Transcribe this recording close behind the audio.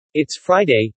It's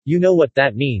Friday, you know what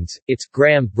that means, it's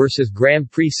Graham vs. Graham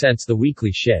presents the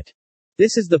weekly shit.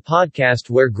 This is the podcast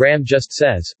where Graham just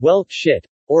says, well, shit,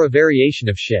 or a variation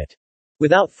of shit.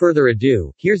 Without further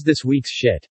ado, here's this week's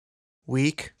shit.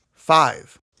 Week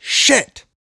 5. Shit!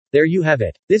 There you have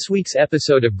it. This week's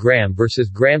episode of Graham vs.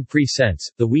 Graham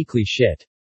presents the weekly shit.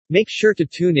 Make sure to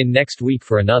tune in next week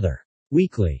for another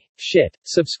weekly shit.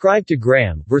 Subscribe to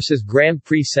Graham vs. Graham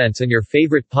presents on your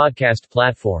favorite podcast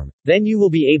platform. Then you will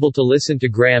be able to listen to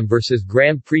Graham vs.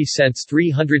 Graham presents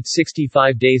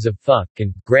 365 Days of Fuck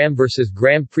and Graham vs.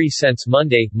 Graham presents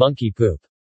Monday Monkey Poop.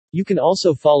 You can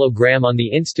also follow Graham on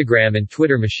the Instagram and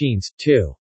Twitter machines,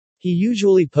 too. He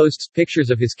usually posts pictures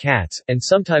of his cats, and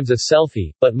sometimes a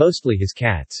selfie, but mostly his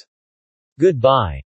cats. Goodbye.